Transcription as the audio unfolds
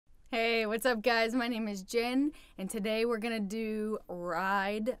Hey, what's up guys? My name is Jen, and today we're gonna do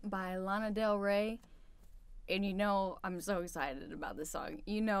Ride by Lana Del Rey. And you know, I'm so excited about this song.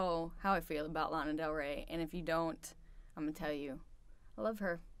 You know how I feel about Lana Del Rey, and if you don't, I'm gonna tell you, I love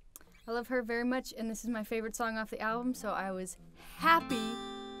her. I love her very much, and this is my favorite song off the album, so I was happy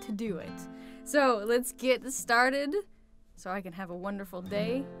to do it. So let's get started so I can have a wonderful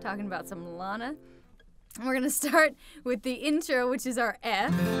day talking about some Lana. We're gonna start with the intro, which is our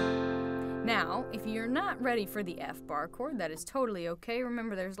F. Now, if you're not ready for the F bar chord, that is totally okay.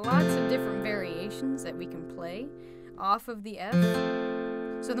 Remember, there's lots of different variations that we can play off of the F.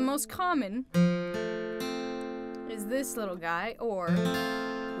 So the most common is this little guy, or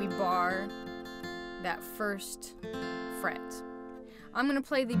we bar that first fret. I'm gonna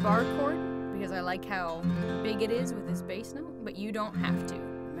play the bar chord because I like how big it is with this bass note, but you don't have to.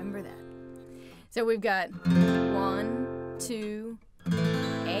 Remember that. So we've got 1, 2,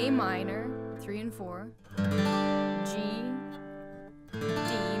 A minor, 3 and 4, G,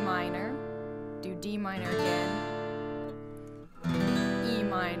 D minor, do D minor again, E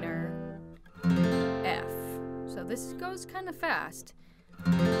minor, F. So this goes kind of fast.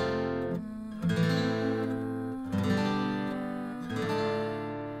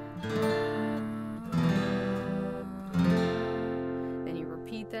 Then you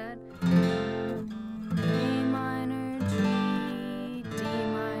repeat that.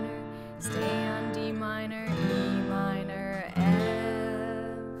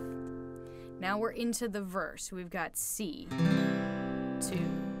 Now we're into the verse. We've got C, 2,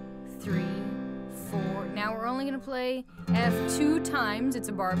 3, 4. Now we're only going to play F 2 times. It's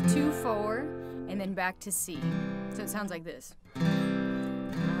a bar of 2, 4, and then back to C. So it sounds like this. I've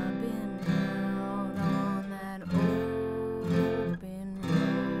been out on that open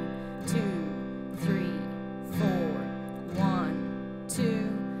road. 2, 3, 4. 1, 2,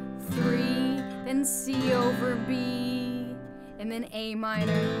 3. Then C over B, and then A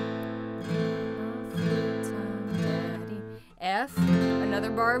minor. F,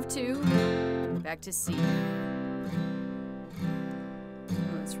 another bar of 2, back to C.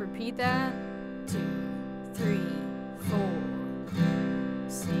 Let's repeat that. 2, 3, 4.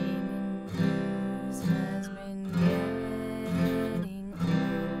 Singing blues has been getting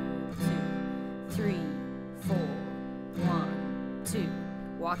old. 2, 3, 4. 1, 2.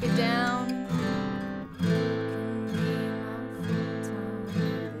 Walk it down.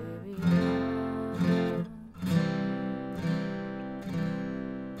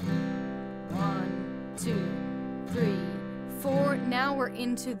 Now we're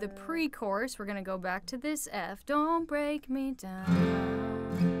into the pre-chorus. We're gonna go back to this F. Don't break me down.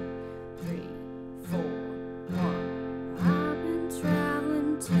 3, 4, 1. I've been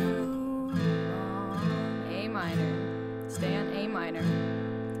traveling too long. A minor. Stay on A minor.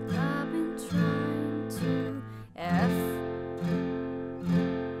 I've been trying to F.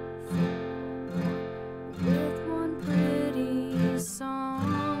 4, 1. With one pretty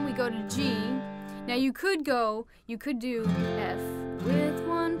song. We go to G. Now you could do F with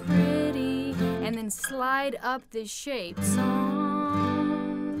one pretty, and then slide up this shape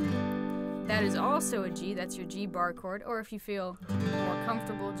song. That is also a G, that's your G bar chord, or if you feel more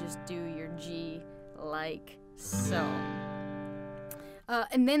comfortable, just do your G like so.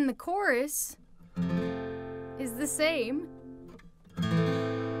 And then the chorus is the same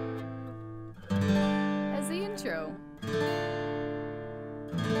as the intro.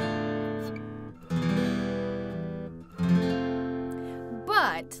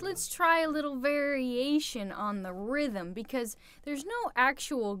 But let's try a little variation on the rhythm, because there's no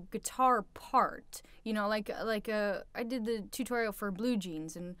actual guitar part. You know, like I did the tutorial for Blue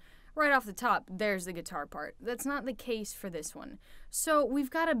Jeans, and right off the top, there's the guitar part. That's not the case for this one. So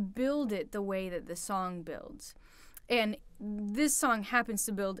we've got to build it the way that the song builds. And this song happens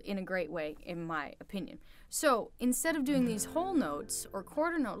to build in a great way, in my opinion. So instead of doing these whole notes or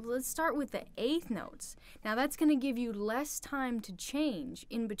quarter notes, let's start with the 8th notes. Now that's going to give you less time to change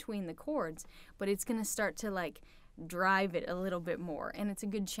in between the chords, but it's going to start to like drive it a little bit more, and it's a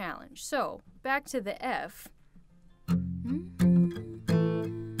good challenge. So back to the F.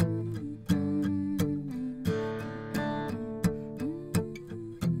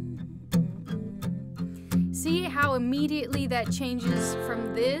 See how immediately that changes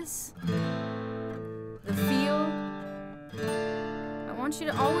from this, the feel? I want you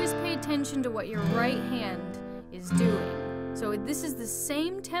to always pay attention to what your right hand is doing. So this is the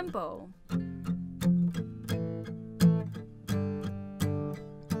same tempo,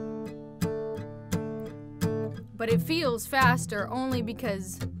 but it feels faster only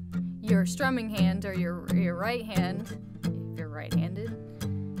because your strumming hand, or your right hand, if you're right-handed,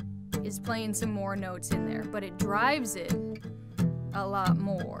 is playing some more notes in there, but it drives it a lot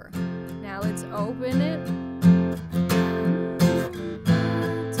more. Now let's open it.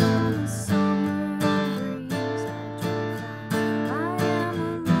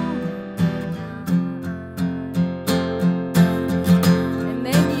 And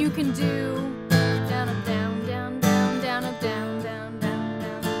then you can do down, up, down, down, down, down, up, down, down, down,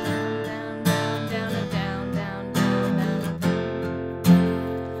 down, down, down, down, up, down, down, down, down,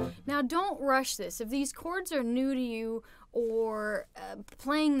 down. Now don't rush this. If these chords are new to you, or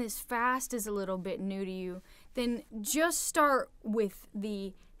playing this fast is a little bit new to you, then just start with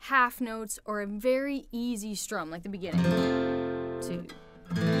the half notes or a very easy strum, like the beginning. 2.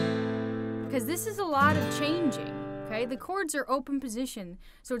 Because this is a lot of changing, okay? The chords are open position,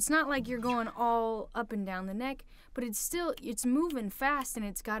 so it's not like you're going all up and down the neck, but it's moving fast and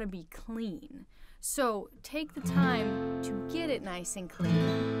it's gotta be clean. So take the time to get it nice and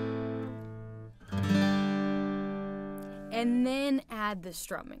clean. And then add the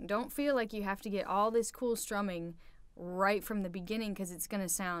strumming. Don't feel like you have to get all this cool strumming right from the beginning because it's going to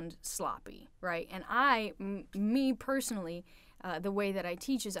sound sloppy, right? And me personally, the way that I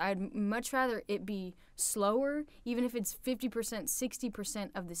teach is I'd much rather it be slower, even if it's 50%, 60%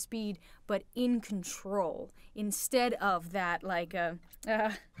 of the speed, but in control, instead of that like, hold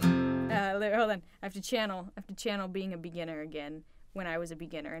on, I have to channel being a beginner again when I was a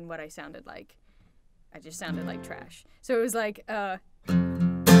beginner and what I sounded like. I just sounded like trash. So it was like,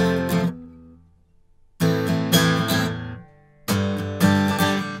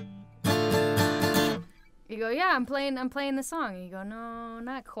 you go, yeah, I'm playing the song. And you go, no,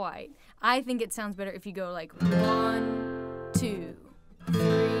 not quite. I think it sounds better if you go like 1, 2, 3,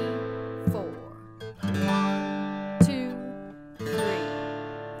 4. 1, 2, 3,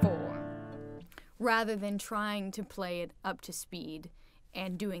 4. Rather than trying to play it up to speed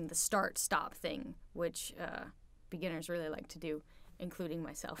and doing the start-stop thing, which beginners really like to do, including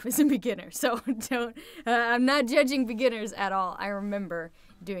myself as a beginner. So don't, I'm not judging beginners at all. I remember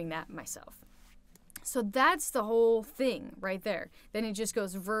doing that myself. So that's the whole thing right there. Then it just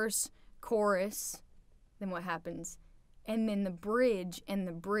goes verse, chorus, then what happens? And then the bridge, and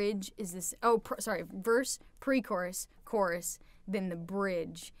the bridge is this, verse, pre-chorus, chorus, then the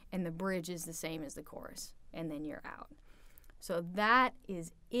bridge, and the bridge is the same as the chorus, and then you're out. So that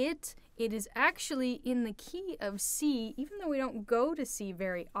is it. It is actually in the key of C, even though we don't go to C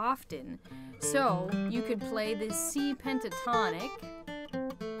very often. So you could play this C pentatonic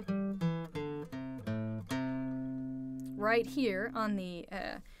right here on the,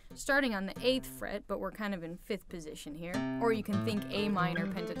 starting on the 8th fret, but we're kind of in 5th position here. Or you can think A minor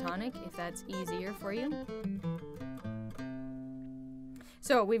pentatonic if that's easier for you.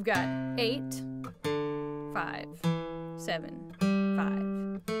 So we've got 8, 5, 7,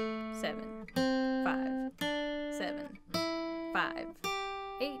 5, 7, 5, 7, 5,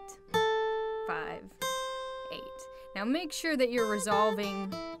 8, 5, 8. Now make sure that you're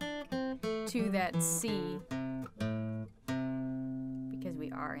resolving to that C, because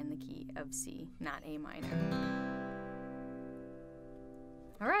we are in the key of C, not A minor.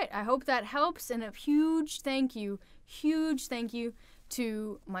 All right, I hope that helps, and a huge thank you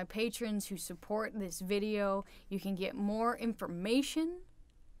to my patrons who support this video. You can get more information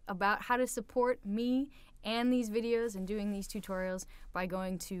about how to support me and these videos and doing these tutorials by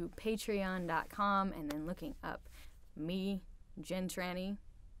going to patreon.com and then looking up me, Jen Trani.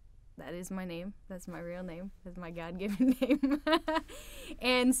 That is my name. That's my real name. That's my God-given name.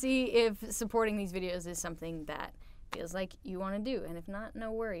 And see if supporting these videos is something that feels like you want to do. And if not,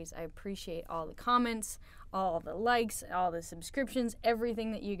 no worries. I appreciate all the comments, all the likes, all the subscriptions,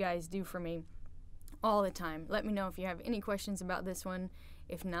 everything that you guys do for me all the time. Let me know if you have any questions about this one.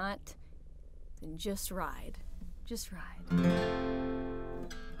 If not, then just ride. Just ride.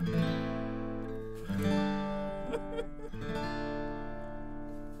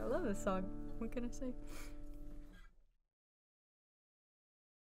 I love this song. What can I say?